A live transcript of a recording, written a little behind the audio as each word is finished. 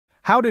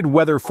How did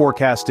weather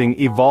forecasting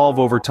evolve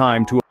over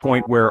time to a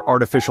point where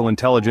artificial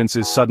intelligence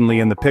is suddenly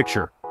in the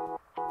picture?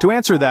 To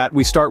answer that,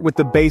 we start with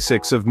the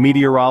basics of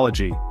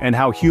meteorology and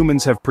how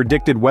humans have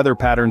predicted weather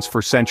patterns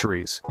for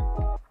centuries.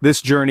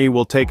 This journey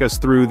will take us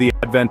through the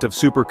advent of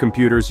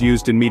supercomputers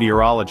used in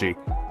meteorology,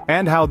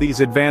 and how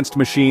these advanced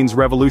machines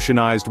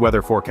revolutionized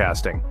weather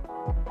forecasting.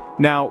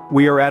 Now,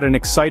 we are at an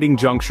exciting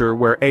juncture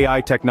where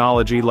AI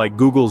technology like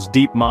Google's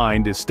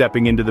Deepmind is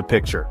stepping into the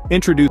picture,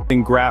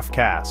 introducing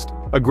GraphCast,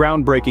 a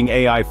groundbreaking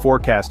AI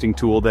forecasting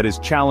tool that is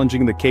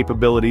challenging the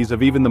capabilities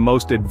of even the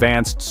most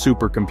advanced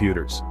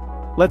supercomputers.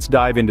 Let's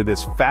dive into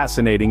this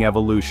fascinating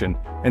evolution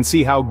and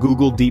see how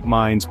Google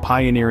Deepmind's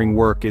pioneering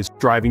work is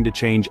striving to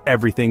change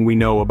everything we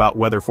know about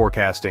weather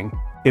forecasting.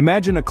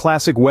 Imagine a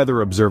classic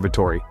weather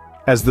observatory.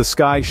 As the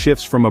sky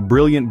shifts from a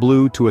brilliant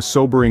blue to a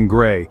sobering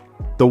gray,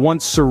 the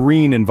once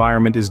serene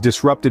environment is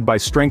disrupted by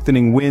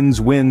strengthening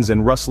winds,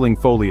 and rustling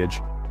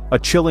foliage. A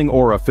chilling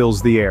aura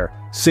fills the air,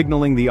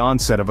 signaling the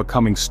onset of a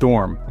coming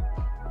storm.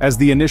 As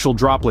the initial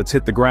droplets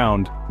hit the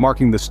ground,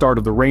 marking the start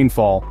of the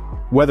rainfall,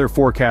 weather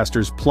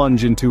forecasters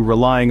plunge into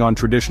relying on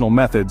traditional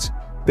methods.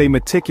 They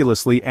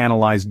meticulously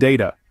analyze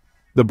data.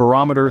 The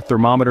barometer,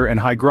 thermometer, and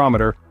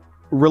hygrometer,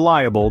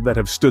 reliable that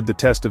have stood the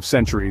test of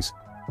centuries,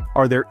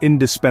 are their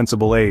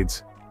indispensable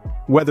aids.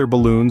 Weather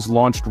balloons,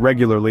 launched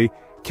regularly,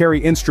 carry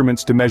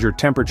instruments to measure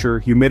temperature,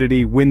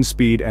 humidity, wind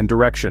speed, and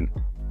direction.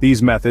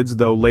 These methods,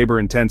 though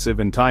labor-intensive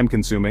and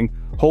time-consuming,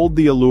 hold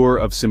the allure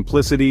of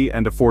simplicity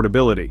and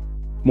affordability.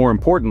 More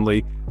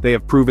importantly, they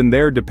have proven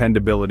their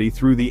dependability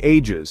through the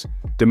ages,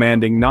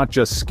 demanding not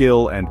just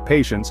skill and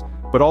patience,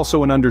 but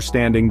also an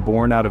understanding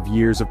born out of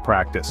years of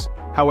practice.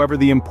 However,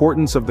 the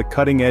importance of the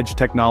cutting-edge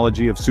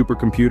technology of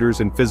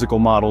supercomputers and physical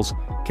models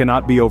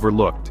cannot be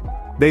overlooked.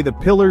 They're the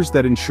pillars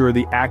that ensure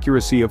the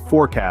accuracy of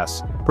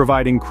forecasts,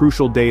 providing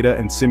crucial data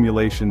and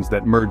simulations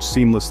that merge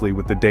seamlessly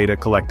with the data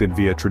collected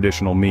via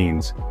traditional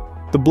means.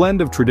 The blend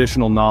of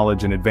traditional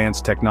knowledge and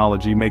advanced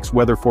technology makes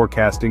weather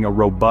forecasting a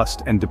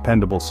robust and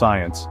dependable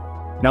science.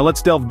 Now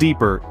let's delve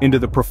deeper into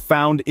the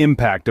profound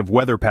impact of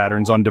weather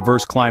patterns on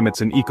diverse climates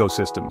and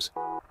ecosystems.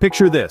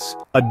 Picture this,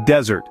 a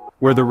desert,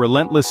 where the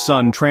relentless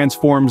sun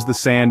transforms the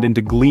sand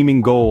into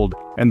gleaming gold,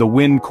 and the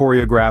wind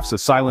choreographs a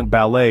silent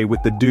ballet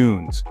with the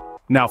dunes.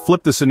 Now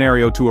flip the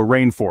scenario to a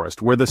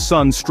rainforest, where the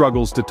sun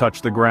struggles to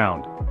touch the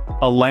ground.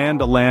 A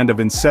land of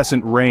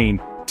incessant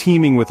rain,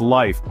 teeming with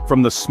life,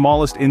 from the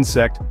smallest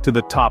insect to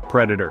the top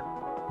predator.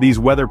 These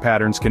weather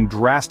patterns can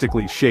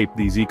drastically shape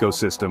these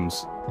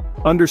ecosystems.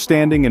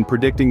 Understanding and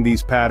predicting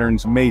these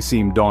patterns may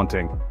seem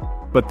daunting.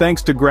 But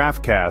thanks to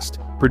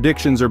GraphCast,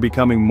 predictions are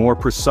becoming more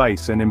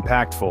precise and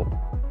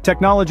impactful.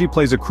 Technology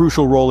plays a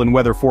crucial role in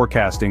weather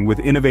forecasting, with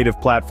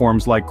innovative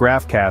platforms like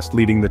GraphCast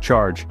leading the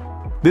charge.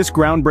 This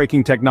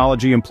groundbreaking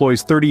technology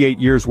employs 38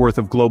 years' worth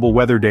of global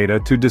weather data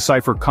to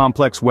decipher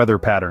complex weather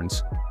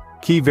patterns.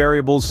 Key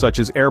variables such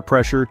as air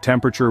pressure,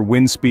 temperature,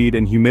 wind speed,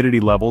 and humidity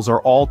levels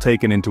are all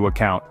taken into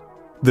account.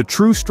 The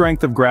true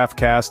strength of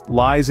GraphCast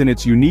lies in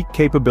its unique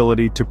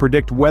capability to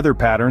predict weather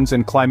patterns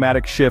and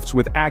climatic shifts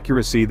with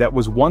accuracy that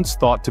was once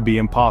thought to be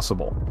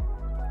impossible.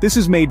 This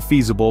is made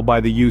feasible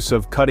by the use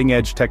of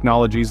cutting-edge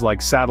technologies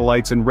like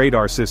satellites and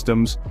radar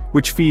systems,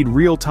 which feed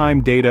real-time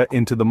data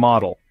into the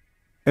model.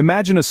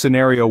 Imagine a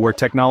scenario where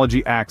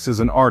technology acts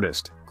as an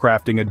artist,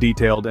 crafting a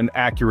detailed and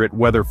accurate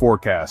weather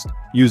forecast,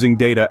 using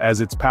data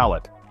as its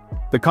palette.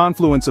 The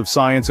confluence of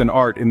science and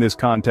art in this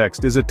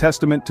context is a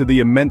testament to the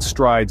immense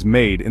strides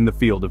made in the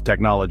field of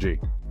technology.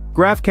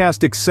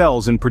 GraphCast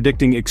excels in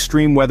predicting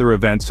extreme weather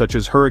events such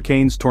as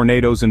hurricanes,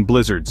 tornadoes, and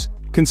blizzards,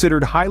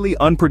 considered highly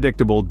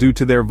unpredictable due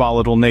to their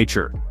volatile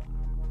nature.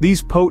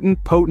 These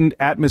potent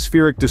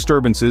atmospheric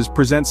disturbances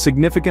present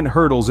significant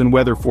hurdles in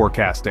weather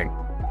forecasting.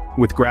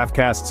 With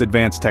GraphCast's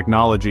advanced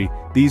technology,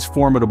 these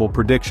formidable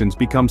predictions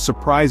become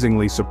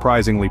surprisingly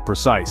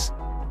precise.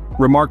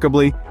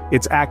 Remarkably,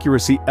 its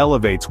accuracy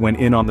elevates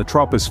when on the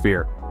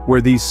troposphere, where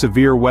these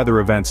severe weather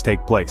events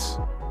take place.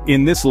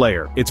 In this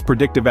layer, its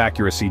predictive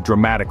accuracy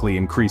dramatically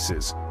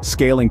increases,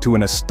 scaling to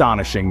an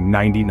astonishing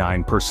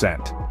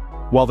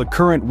 99%. While the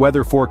current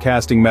weather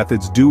forecasting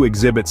methods do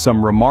exhibit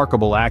some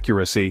remarkable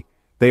accuracy,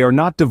 they are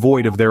not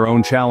devoid of their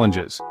own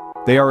challenges.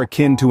 They are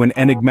akin to an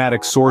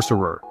enigmatic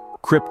sorcerer,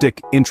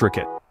 cryptic,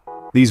 intricate.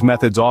 These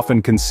methods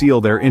often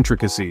conceal their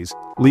intricacies,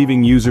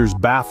 leaving users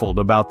baffled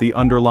about the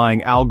underlying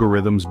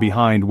algorithms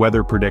behind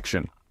weather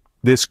prediction.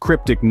 This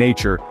cryptic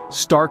nature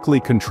starkly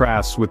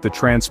contrasts with the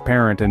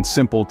transparent and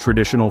simple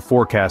traditional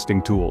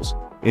forecasting tools.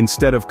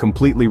 Instead of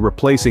completely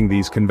replacing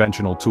these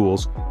conventional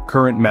tools,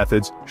 current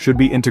methods should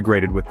be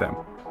integrated with them.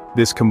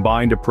 This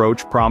combined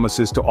approach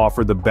promises to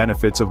offer the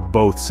benefits of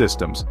both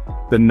systems,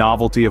 the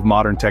novelty of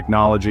modern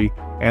technology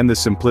and the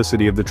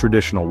simplicity of the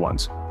traditional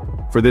ones.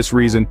 For this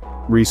reason,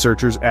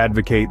 researchers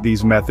advocate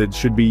these methods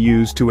should be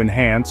used to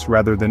enhance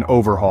rather than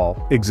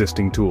overhaul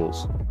existing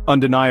tools.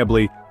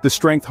 Undeniably, the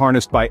strength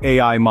harnessed by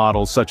AI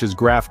models such as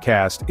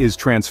GraphCast is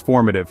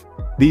transformative.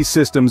 These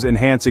systems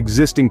enhance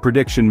existing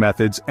prediction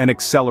methods and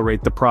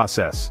accelerate the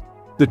process.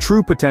 The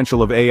true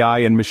potential of AI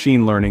and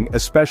machine learning,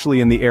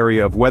 especially in the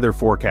area of weather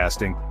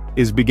forecasting,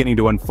 is beginning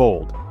to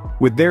unfold.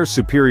 With their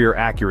superior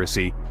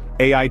accuracy,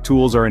 AI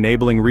tools are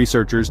enabling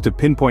researchers to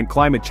pinpoint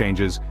climate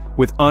changes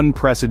with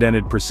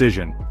unprecedented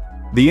precision.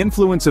 The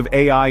influence of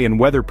AI in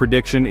weather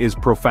prediction is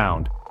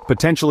profound,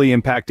 potentially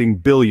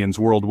impacting billions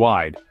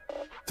worldwide.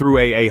 Through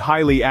a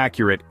highly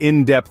accurate,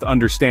 in-depth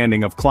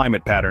understanding of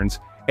climate patterns,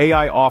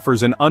 AI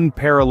offers an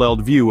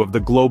unparalleled view of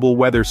the global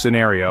weather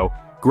scenario,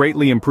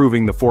 greatly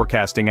improving the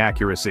forecasting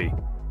accuracy.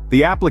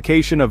 The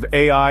application of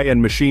AI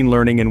and machine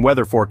learning in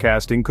weather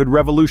forecasting could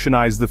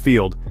revolutionize the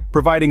field,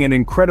 providing an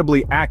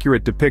incredibly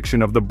accurate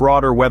depiction of the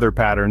broader weather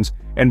patterns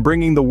and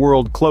bringing the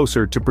world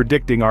closer to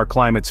predicting our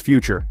climate's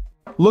future.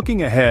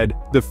 Looking ahead,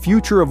 the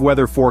future of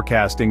weather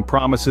forecasting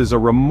promises a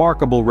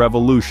remarkable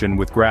revolution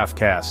with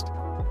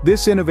GraphCast.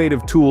 This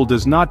innovative tool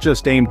does not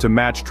just aim to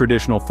match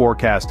traditional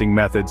forecasting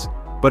methods,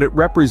 but it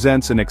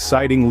represents an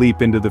exciting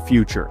leap into the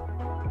future.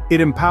 It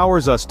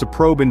empowers us to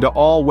probe into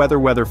all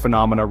weather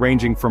phenomena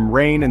ranging from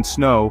rain and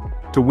snow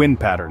to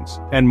wind patterns,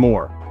 and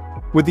more.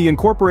 With the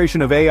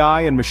incorporation of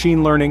AI and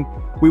machine learning,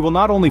 we will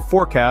not only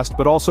forecast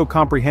but also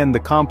comprehend the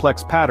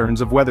complex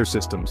patterns of weather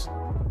systems.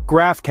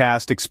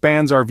 GraphCast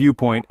expands our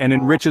viewpoint and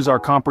enriches our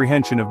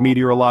comprehension of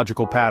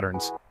meteorological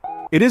patterns.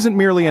 It isn't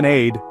merely an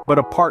aid, but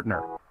a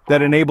partner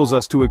that enables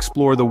us to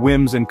explore the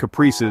whims and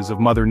caprices of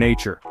Mother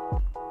Nature.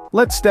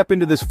 Let's step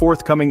into this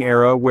forthcoming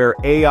era where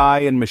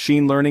AI and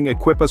machine learning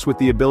equip us with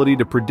the ability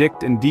to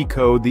predict and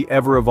decode the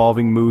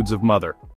ever-evolving moods of Mother